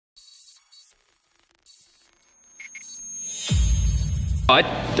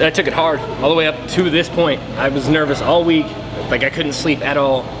I took it hard all the way up to this point. I was nervous all week, like I couldn't sleep at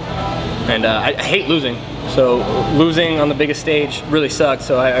all, and I hate losing. So losing on the biggest stage really sucked.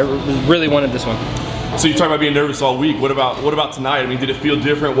 So I really wanted this one. So you talk about being nervous all week. What about tonight? I mean, did it feel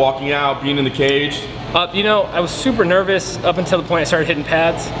different walking out, being in the cage? You know, I was super nervous up until the point I started hitting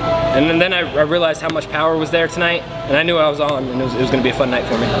pads, and then I realized how much power was there tonight, and I knew I was on, and it was going to be a fun night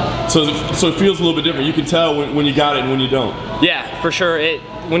for me. So it feels a little bit different. You can tell when you got it and when you don't. Yeah, for sure.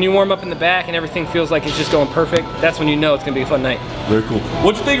 When you warm up in the back and everything feels like it's just going perfect, that's when you know it's going to be a fun night. Very cool.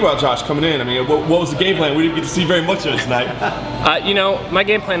 What'd you think about Josh coming in? I mean, what was the game plan? We didn't get to see very much of it tonight. You know, my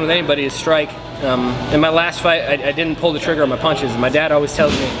game plan with anybody is strike. In my last fight, I didn't pull the trigger on my punches. My dad always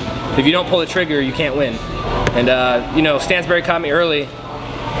tells me, if you don't pull the trigger, you can't win. And you know, Stansbury caught me early,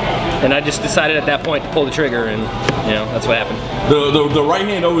 and I just decided at that point to pull the trigger, and you know, that's what happened. The right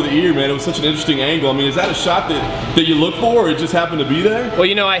hand over the ear, man, it was such an interesting angle. I mean, is that a shot that you look for, or it just happened to be there? Well,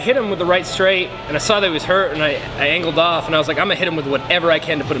 you know, I hit him with the right straight, and I saw that he was hurt, and I angled off, and I was like, I'm gonna hit him with whatever I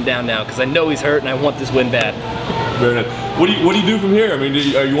can to put him down now, because I know he's hurt, and I want this win bad. Very nice. What do you do from here? I mean,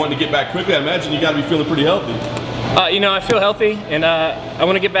 are you wanting to get back quickly? I imagine you got to be feeling pretty healthy. You know, I feel healthy, and I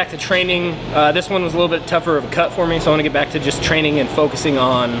want to get back to training. This one was a little bit tougher of a cut for me, so I want to get back to just training and focusing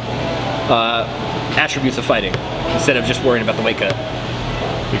on attributes of fighting instead of just worrying about the weight cut.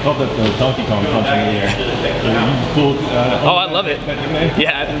 We called that the Donkey Kong punch in the air. Cool, oh, I love it.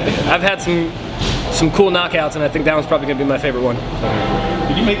 Yeah, I've had some cool knockouts, and I think that one's probably going to be my favorite one.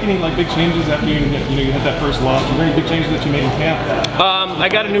 Did you make any big changes after you had that first loss? Were there any big changes that you made in camp? I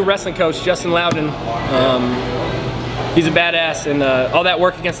got a new wrestling coach, Justin Loudon. He's a badass, and all that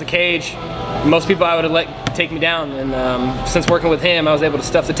work against the cage, most people I would have let take me down, and since working with him, I was able to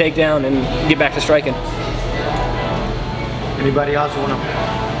stuff the takedown and get back to striking. Anybody else want to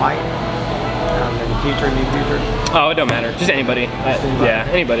fight in the future, near future? Oh, it don't matter. Just anybody. Yeah,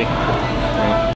 anybody.